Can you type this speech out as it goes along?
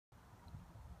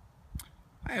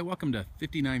Hi, welcome to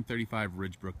 5935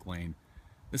 Ridgebrook Lane.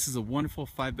 This is a wonderful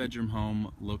 5-bedroom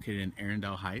home located in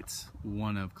Arundel Heights,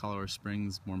 one of Colorado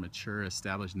Springs' more mature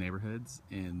established neighborhoods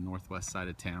in northwest side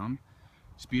of town.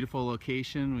 It's a beautiful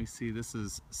location. We see this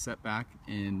is set back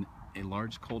in a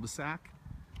large cul-de-sac.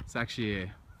 It's actually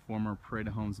a former Parade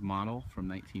of Homes model from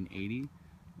 1980.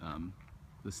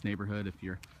 This neighborhood, if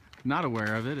you're not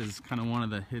aware of it, is kind of one of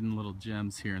the hidden little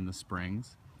gems here in the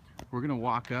Springs. We're going to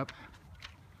walk up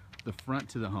the front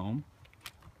to the home,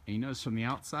 and you notice from the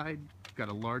outside we've got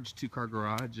a large 2-car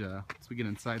garage. Once we get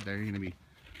inside there, you're going to be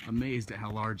amazed at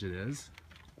how large it is.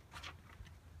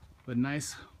 But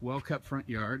nice, well-kept front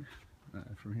yard.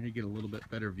 From here you get a little bit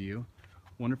better view.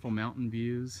 Wonderful mountain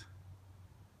views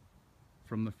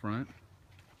from the front.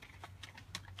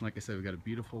 Like I said, we've got a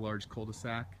beautiful large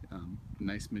cul-de-sac,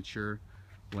 nice mature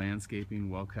landscaping,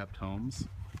 well-kept homes.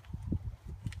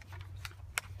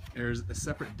 There's a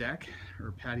separate deck,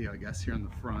 or patio I guess, here in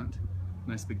the front.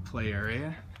 Nice big play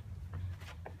area.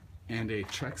 And a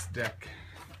Trex deck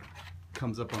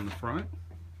comes up on the front.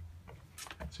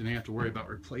 So you don't have to worry about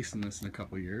replacing this in a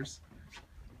couple years.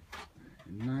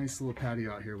 A nice little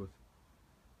patio out here with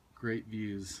great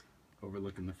views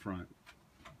overlooking the front.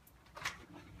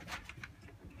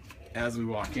 As we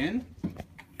walk in,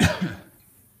 you're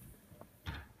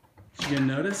gonna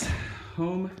notice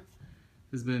home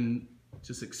has been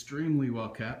just extremely well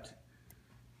kept.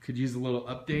 Could use a little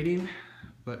updating,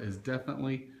 but is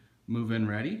definitely move-in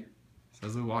ready. So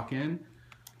as we walk in,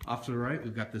 off to the right,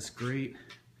 we've got this great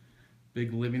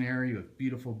big living area with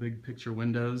beautiful big picture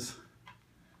windows.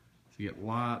 So you get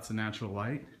lots of natural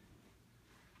light.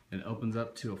 It opens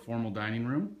up to a formal dining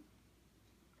room.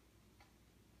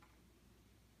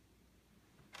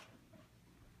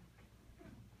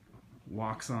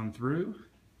 Walks on through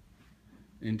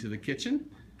into the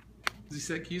kitchen. As you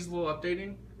said, use a little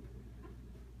updating,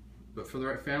 but for the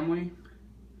right family,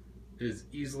 it is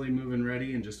easily move-in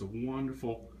ready and just a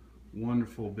wonderful,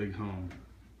 wonderful big home.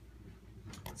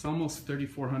 It's almost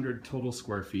 3,400 total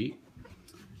square feet.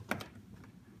 And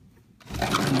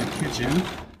the kitchen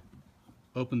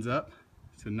opens up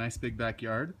to a nice big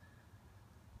backyard.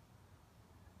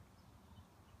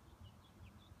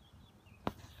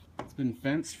 It's been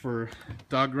fenced for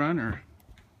dog run or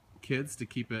kids to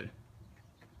keep it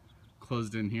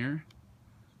closed in here.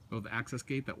 Both access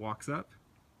gate that walks up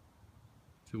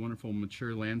to wonderful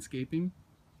mature landscaping.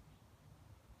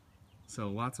 So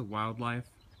lots of wildlife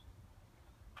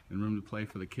and room to play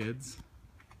for the kids.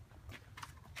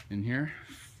 In here,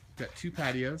 we've got 2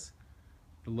 patios.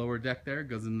 The lower deck there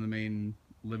goes into the main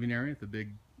living area with the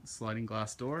big sliding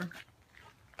glass door.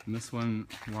 And this one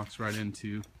walks right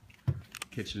into the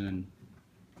kitchen and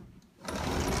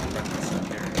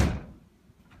breakfast area.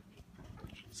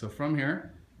 So from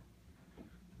here,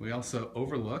 we also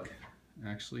overlook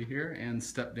actually here and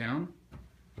step down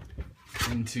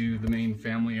into the main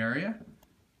family area.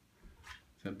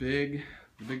 It's a big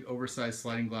oversized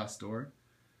sliding glass door.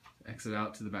 Exit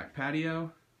out to the back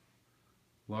patio.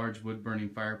 Large wood burning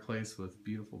fireplace with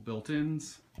beautiful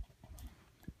built-ins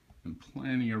and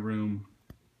plenty of room.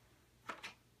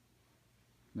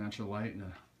 Natural light and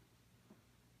a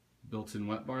built-in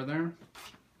wet bar there.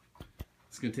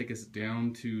 It's going to take us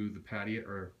down to the patio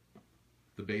or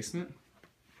the basement.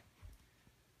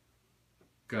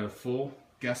 Got a full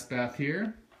guest bath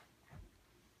here.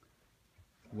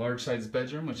 Large sized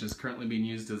bedroom, which is currently being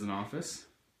used as an office.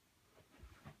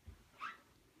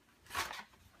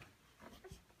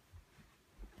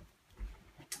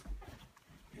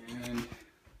 And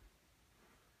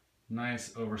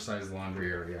nice oversized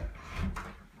laundry area.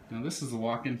 Now this is a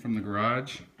walk-in from the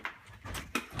garage.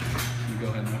 Go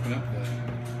ahead and open up.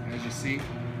 As you see,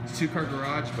 it's a 2-car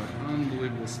garage, but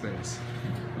unbelievable space.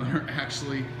 Owner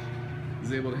actually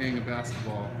is able to hang a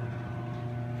basketball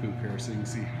hoop here, so you can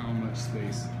see how much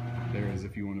space there is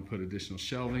if you want to put additional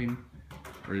shelving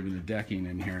or even the decking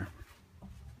in here.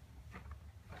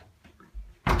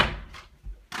 I'm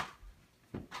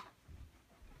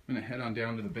going to head on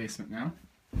down to the basement now,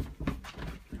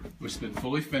 which has been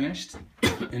fully finished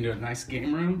into a nice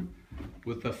game room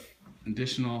with the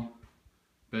additional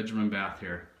bedroom and bath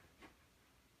here.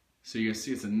 So you guys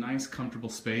see it's a nice comfortable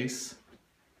space.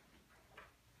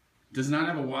 Does not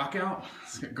have a walkout.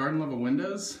 It's got garden level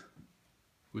windows,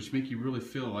 which make you really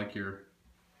feel like you're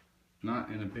not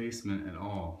in a basement at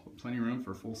all. Plenty of room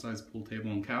for a full-size pool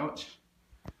table and couch.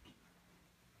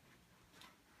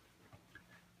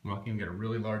 Walk in, get a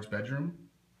really large bedroom.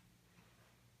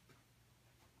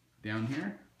 Down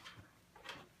here,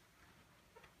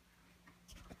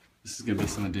 this is going to be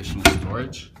some additional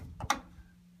storage.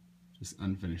 Just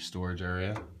unfinished storage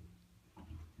area.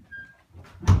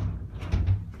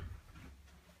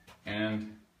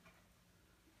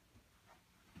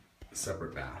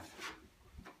 separate bath.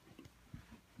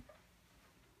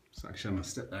 So actually I'm going to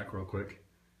step back real quick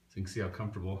so you can see how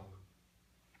comfortable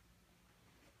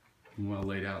and well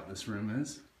laid out this room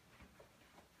is.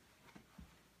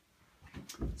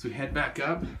 So we head back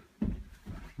up.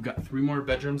 We've got 3 more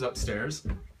bedrooms upstairs.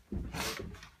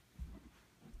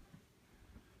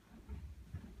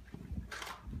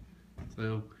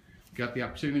 So got the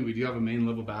opportunity, we do have a main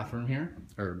level bathroom here,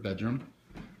 or bedroom,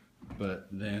 but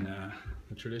then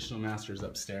the traditional master is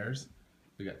upstairs.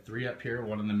 We got 3 up here,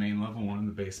 1 in the main level, 1 in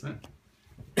the basement.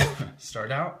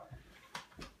 Start out,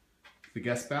 the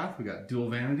guest bath, we got dual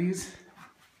vanities,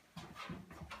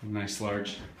 a nice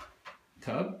large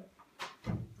tub.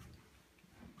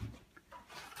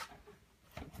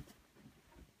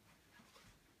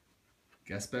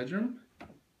 Guest bedroom.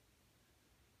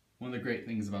 One of the great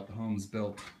things about the homes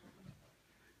built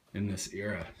in this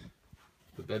era,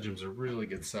 the bedrooms are really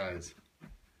good size.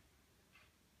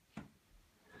 I'm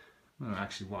going to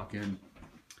actually walk in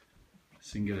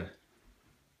so you can get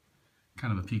a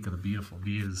kind of a peek of the beautiful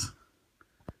views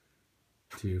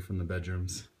too from the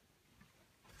bedrooms.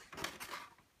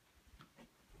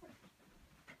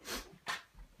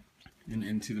 And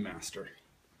into the master.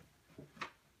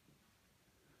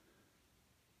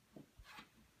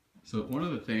 So one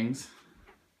of the things,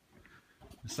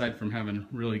 aside from having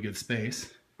really good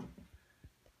space,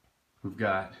 we've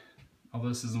got, although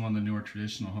this isn't one of the newer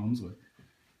traditional homes with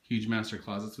huge master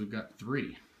closets, we've got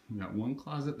 3. We've got 1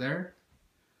 closet there,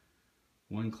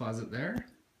 1 closet there,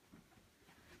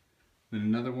 then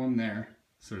another one there.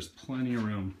 So there's plenty of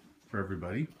room for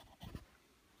everybody.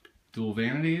 Dual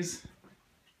vanities,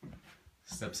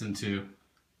 steps into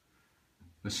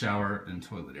the shower and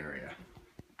toilet area.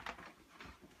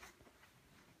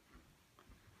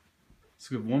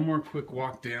 So we have one more quick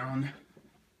walk down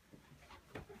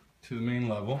to the main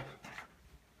level.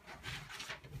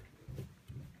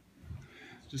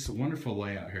 Just a wonderful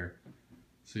layout here.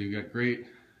 So you've got great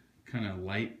kind of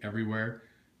light everywhere.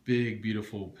 Big,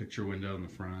 beautiful picture window in the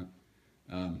front.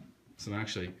 Some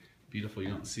actually beautiful you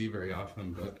don't see very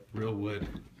often, but real wood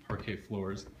parquet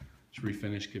floors, which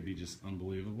refinish could be just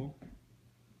unbelievable.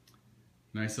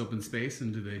 Nice open space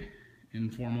into the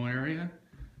informal area,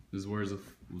 as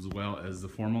well as the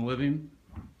formal living.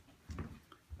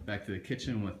 Back to the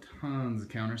kitchen with tons of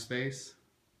counter space.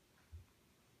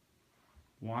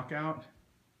 Walkout,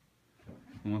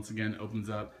 and once again opens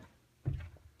up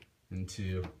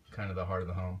into kind of the heart of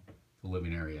the home, the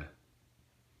living area.